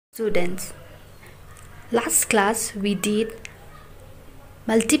Students, last class we did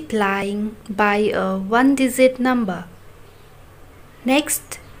multiplying by a one-digit number.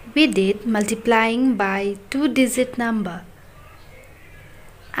 Next we did multiplying by two-digit number.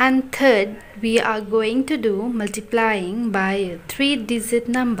 And third we are going to do multiplying by a three-digit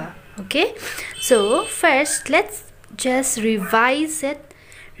number. Okay, so first let's just revise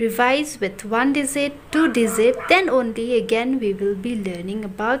with one digit, two digit, then only again we will be learning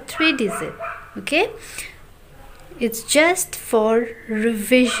about three digit. Okay, it's just for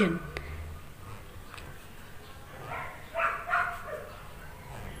revision.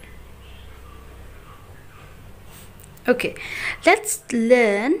 Okay, let's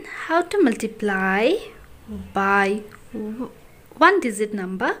learn how to multiply by one digit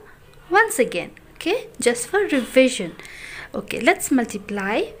number once again. Okay, just for revision. Okay, let's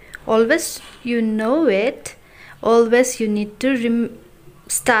multiply. Always you know it. Always you need to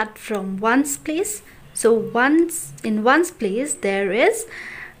start from ones place. So in ones place there is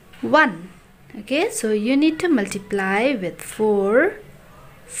 1. Okay, so you need to multiply with 4.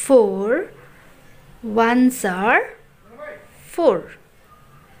 4 ones are 4.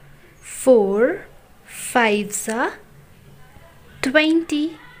 4 fives are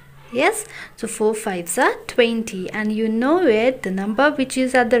 20. Yes, so 4 fives are 20, and you know it, the number which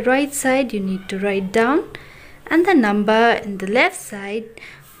is at the right side you need to write down, and the number in the left side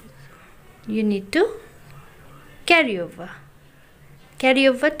you need to carry over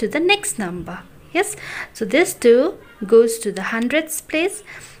to the next number. Yes, so this 2 goes to the hundreds place.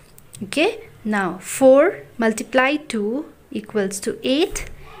 Okay, now 4 multiply 2 equals to 8.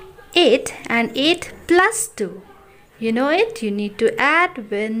 8 and 8 plus 2. You know it, you need to add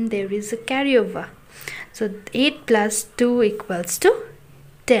when there is a carryover. So 8 plus 2 equals to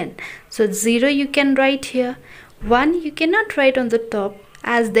 10. So 0 you can write here. 1 you cannot write on the top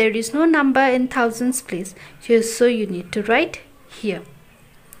as there is no number in thousands place. So you need to write here.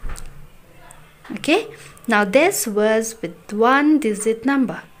 Okay, now this was with one digit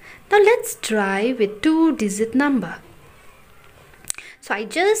number. Now let's try with two digit number. So I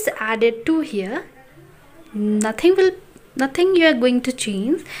just added 2 here. Nothing you are going to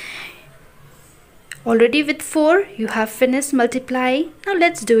change. Already with 4 you have finished multiplying. Now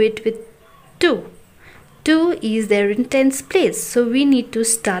let's do it with 2. 2 is there in tens place, so we need to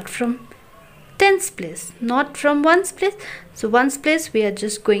start from tens place, not from ones place. So ones place we are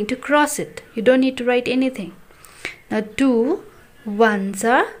just going to cross it. You don't need to write anything. Now 2 ones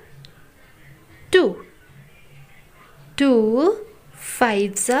are 2. 2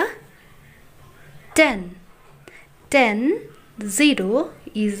 fives are 10. 10, 0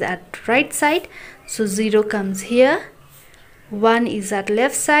 is at right side, so 0 comes here. 1 is at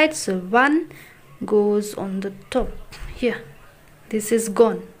left side, so 1 goes on the top here. This is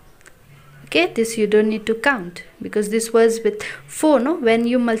gone. Okay, this you don't need to count because this was with 4. No, when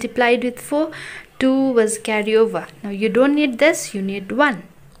you multiplied with 4, 2 was carry over. Now you don't need this, you need 1.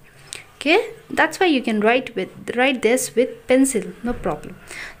 Okay, that's why you can write this with pencil, no problem.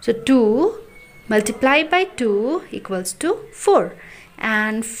 So 2 multiply by 2 equals to 4,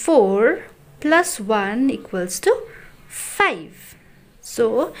 and 4 plus 1 equals to 5.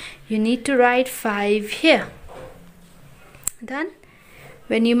 So you need to write 5 here. Done.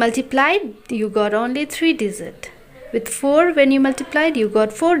 When you multiplied you got only 3 digits. With 4 when you multiplied you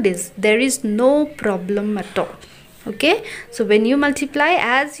got 4 digits. There is no problem at all. Okay, so when you multiply,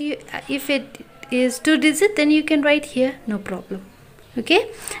 if it is 2 digits then you can write here, no problem.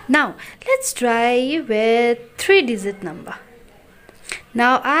 Okay, now let's try with 3 digit number.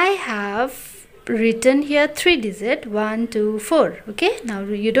 Now I have written here 3 digit 1, 2, 4. Okay, now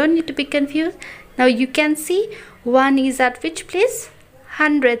you don't need to be confused. Now you can see 1 is at which place?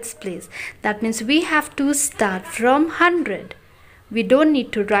 Hundreds place. That means we have to start from 100. We don't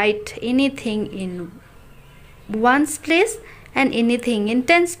need to write anything in ones place and anything in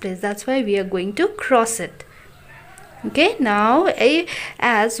tens place. That's why we are going to cross it. Okay, now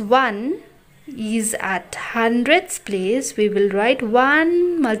as 1 is at hundreds place, we will write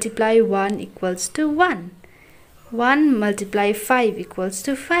 1 multiply 1 equals to 1. 1 multiply 5 equals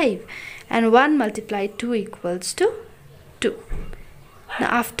to 5. And 1 multiply 2 equals to 2. Now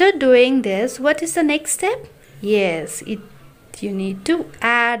after doing this, what is the next step? Yes, you need to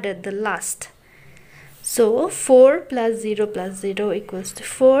add at the last. So 4 plus 0 equals to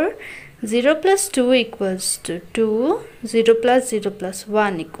 4. 0 plus 2 equals to 2. 0 plus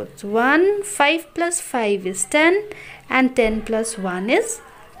 1 equals to 1. 5 plus 5 is 10. And 10 plus 1 is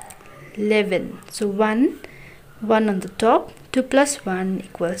 11. So 1 on the top. 2 plus 1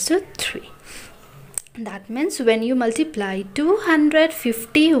 equals to 3. That means when you multiply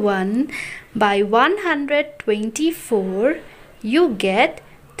 251 by 124, you get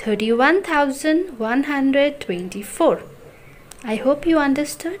 31,124. I hope you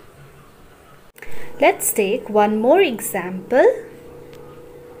understood. Let's take one more example.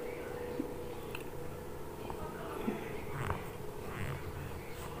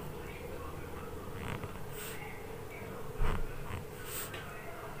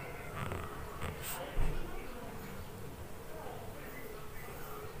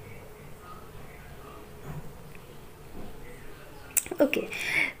 Okay,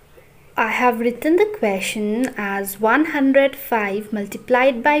 I have written the question as 105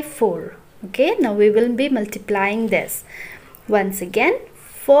 multiplied by 4. Okay, now we will be multiplying this. Once again,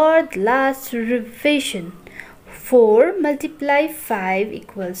 for the last revision, 4 multiply 5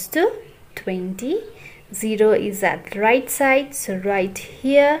 equals to 20. 0 is at the right side, so write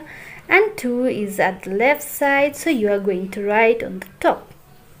here, and 2 is at the left side, so you are going to write on the top.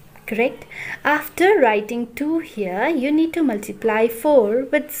 Correct? After writing 2 here, you need to multiply 4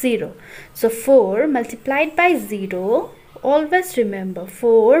 with 0. So 4 multiplied by 0, always remember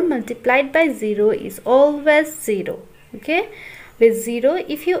 4 multiplied by 0 is always 0. Okay? With 0,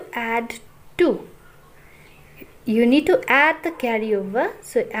 if you add 2, you need to add the carryover.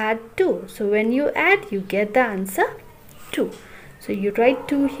 So add 2. So when you add, you get the answer 2. So you write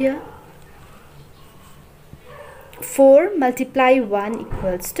 2 here. 4 multiply 1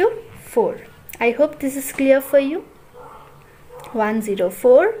 equals to 4. I hope this is clear for you.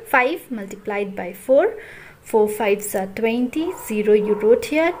 104. 5 multiplied by 4. 4 5s are 20. 0 you wrote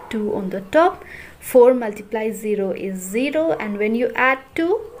here. 2 on the top. 4 multiplied 0 is 0. And when you add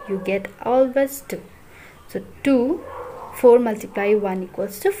 2, you get always 2. So 4 multiply 1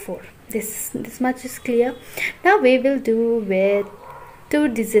 equals to 4. This much is clear. Now we will do with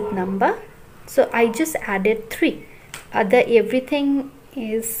 2-digit number. So I just added 3. Everything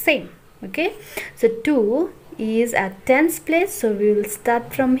is same. Okay, so 2 is at tens place, so we will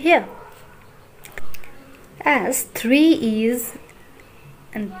start from here. As 3 is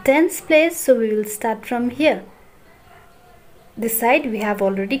in tens place, so we will start from here. This side we have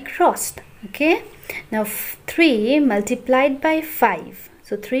already crossed. Okay, now 3 multiplied by 5,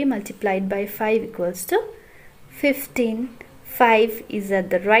 so 3 multiplied by 5 equals to 15. 5 is at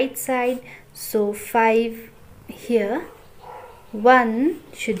the right side, so 5 here. 1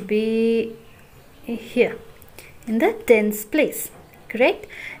 should be here in the tens place. Correct?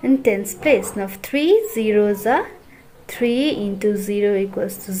 In tens place. Now 3 zeros are 3 into 0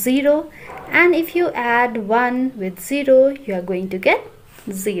 equals to 0, and if you add 1 with 0, you are going to get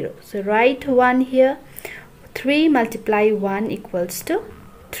 0. So write 1 here. 3 multiply 1 equals to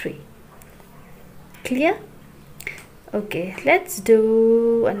 3. Clear? Okay, let's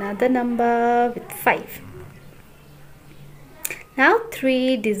do another number with 5. Now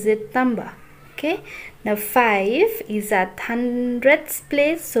 3-digit number. Okay, now 5 is at hundreds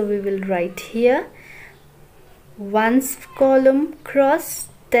place, so we will write here ones column cross,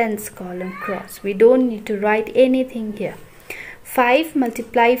 tens column cross. We don't need to write anything here. 5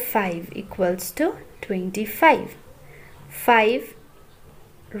 multiply 5 equals to 25. 5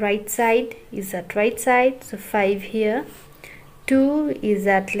 right side is at right side, so 5 here. 2 is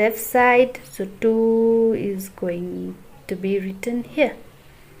at left side, so 2 is going to be written here.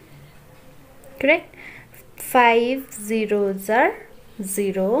 Correct? 5 zeros are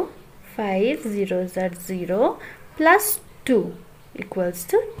 0. 5 zeros are 0 plus 2 equals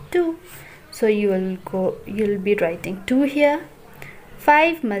to 2. So you'll be writing 2 here.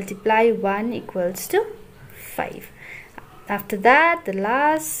 5 multiply 1 equals to 5. After that, the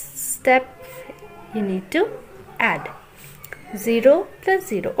last step, you need to add 0 plus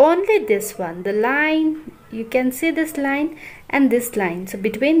 0. Only this one, the line, you can see this line and this line. So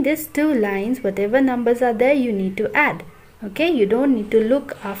between these two lines, whatever numbers are there, you need to add. Okay, you don't need to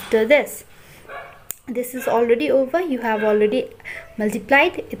look after this. This is already over. You have already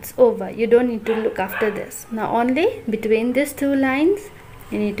multiplied. It's over. You don't need to look after this. Now only between these two lines,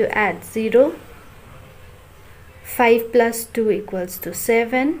 you need to add 0. 5 plus 2 equals to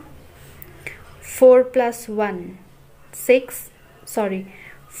 7. 4 plus 1, 6. Sorry,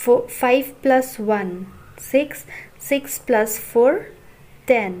 5 plus 1, 6. 6 plus 4,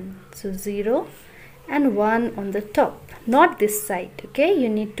 10. So 0 and 1 on the top. Not this side. Okay, you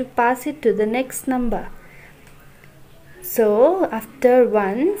need to pass it to the next number. So after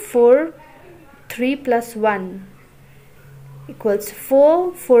 1, 4, 3 plus 1 equals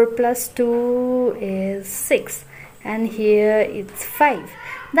 4. 4 plus 2 is 6. And here it's 5.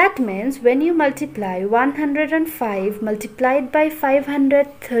 That means when you multiply 105 multiplied by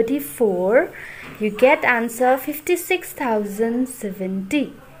 534, you get answer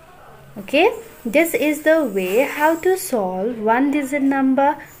 56,070. Okay, this is the way how to solve 1-digit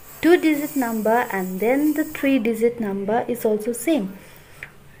number, 2-digit number, and then the 3-digit number is also same.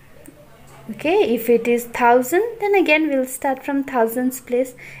 Okay, if it is 1000, then again we'll start from thousands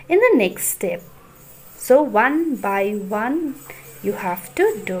place in the next step. So one by one you have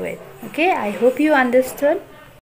to do it. Okay, I hope you understood.